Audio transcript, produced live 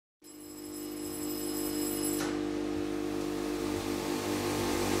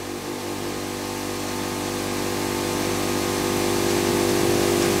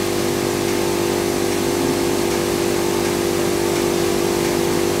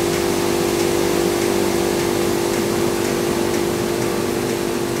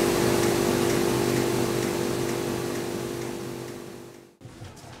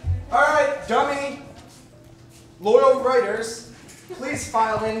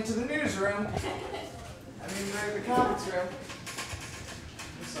file in to the newsroom. I mean, the conference room.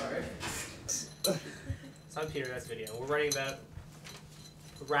 I'm sorry. So I'm Peter, that's video. We're writing about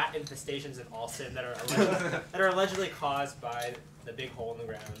rat infestations in Alston that are allegedly caused by the big hole in the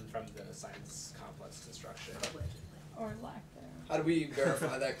ground from the science complex construction. Or lack thereof. How do we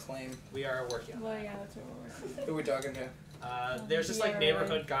verify that claim? We are working on Well, that. yeah, that's what we're working on. Who are we talking to? There's this like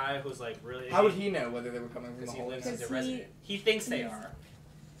neighborhood guy who's like really. How would he know whether they were coming from Because the he hole? lives as a Because resident. He thinks they are.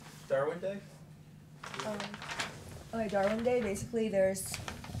 Darwin Day? Okay, Darwin Day, basically there's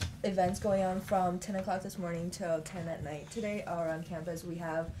events going on from 10 o'clock this morning till 10 at night today around campus. We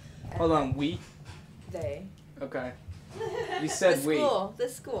have... Hold on, we? They. Okay. You said we.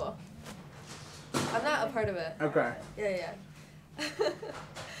 This school. I'm not a part of it. Okay. Yeah.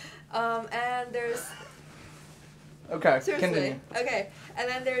 And there's... Okay, Seriously. continue. Okay, and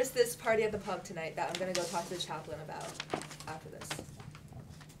then there's this party at the pub tonight that I'm gonna go talk to the chaplain about after this.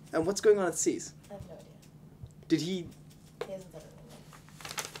 And what's going on at C's? I have no idea. Did he... He hasn't said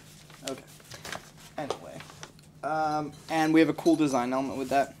anything. Okay. Anyway. And we have a cool design element with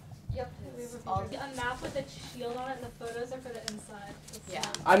that. Yep. A map with a shield on it, and the photos are for the inside. Yeah.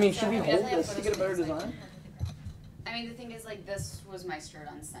 I mean, should we Yeah, hold definitely this have to get a better photos design? I mean, the thing is, like, this was my start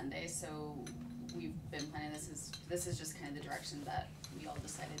on Sunday, so we've been planning this is just kind of the direction that we all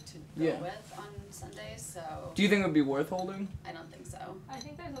decided to go with on Sunday, so. Do you think it would be worth holding? I don't think so. I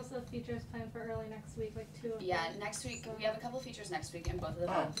think there's also features planned for early next week, like 2 of them. Yeah, next week, we have a couple features next week, and both of them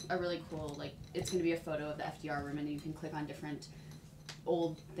have a really cool, like, it's going to be a photo of the FDR room, and you can click on different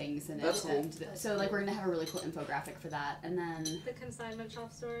old things in it. That's cool. And so, like, we're going to have a really cool infographic for that, and then. The consignment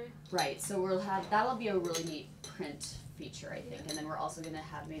shop story. Right, so we'll have, that'll be a really neat print feature, I think, and then we're also going to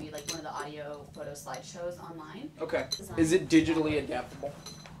have maybe, like, one of the audio photo slideshows online. Okay. Is it digitally adaptable?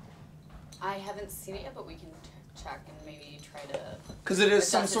 I haven't seen it yet, but we can check and maybe try to. Because it is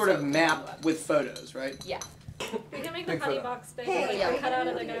some adjust it sort so of it can map go up. with photos, right? Yeah. We can make the Big honey photo. box big. Hey, like, yeah. cut out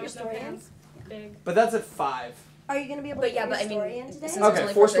of the Are you guy gonna with no be pants. Big. But that's at 5. Are you gonna be able But to yeah, get but I your story mean, in since today? it's Okay,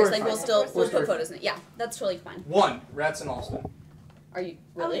 only 4 4 story like, we'll fine. still, Four we'll story put photos in it. Yeah, that's totally fine. 1. Rats in Alston. Are you,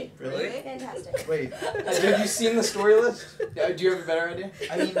 really? Really? Fantastic. Wait, Have you seen the story list? Do you have a better idea?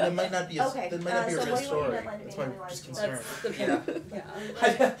 I mean, there might not be a, Okay, there might not be so a real what do you want your story. deadline to be? That's How my many lines just do you concern. want? That's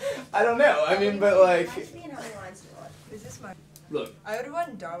the, yeah. I don't know. I mean, but like... How many lines do you want? Is this my? Look. I would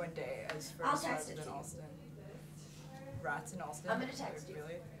run Darwin Day as I'll first text it resident to you. Alston. Rats in Alston. I'm gonna text you.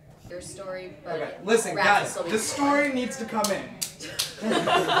 Really? Your story, but Okay, listen, rats will guys. still be The story needs to come in. This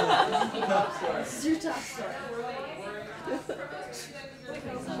is your top story.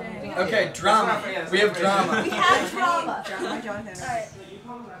 Okay, drama. We have drama. We have drama. Drama, Jonathan. Alright.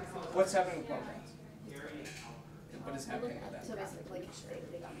 What's happening with programs? What is happening with that? So basically,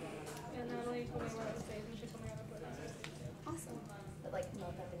 they got me. And Natalie told me what it was saying, and she told me how to put it. Awesome. But like,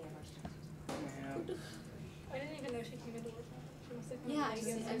 not that many hours. I didn't even know she came into work. She must have come Yeah,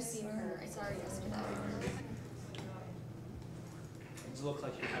 to I've seen her. I saw her yesterday. Does it look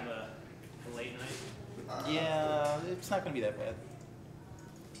like you have a late night? Yeah, it's not gonna be that bad.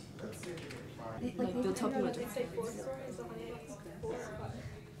 Like, they'll talk about Did they say 4 stories? The honey box is 4 or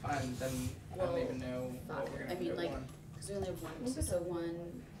 5? Fine, then I don't even know what we're gonna I do mean, at like, one. because we only have one, so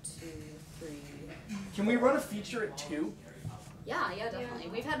 1, 2, 3. Can we run a feature at 2? Yeah, definitely.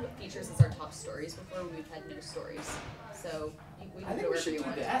 We've had features as our top stories before when we've had no stories. So we I can think go we wherever should you do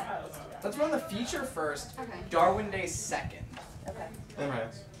want. that. Let's run the feature first. Okay. Darwin Day 2nd. Okay. Then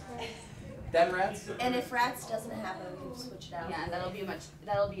rats. Then rats? And if rats doesn't happen, we can switch it out. Yeah, and that'll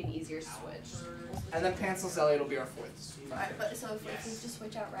be an easier switch. And then Pencils Elliot will be our 4th. Alright, but so if we just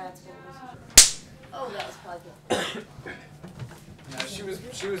switch out rats, we'll Oh, that was probably good. No, she was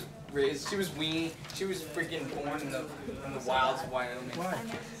raised, she was weaned, she was freaking born in the wilds of Wyoming. Why?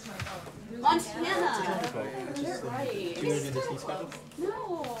 Montana! Just You're right. Do you want to do the tea schedule?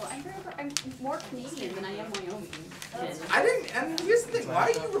 No, I'm more Canadian than I am Wyoming. I didn't, and here's the thing, why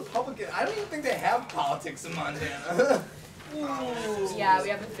are you Republican? I don't even think they have politics in Montana. Yeah, we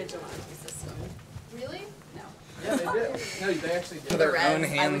have a vigilante system. Really? No. Yeah, they do. No, they actually do. The Their reds, own I would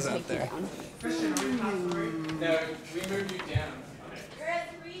hands take out you there. down. No, we moved you down.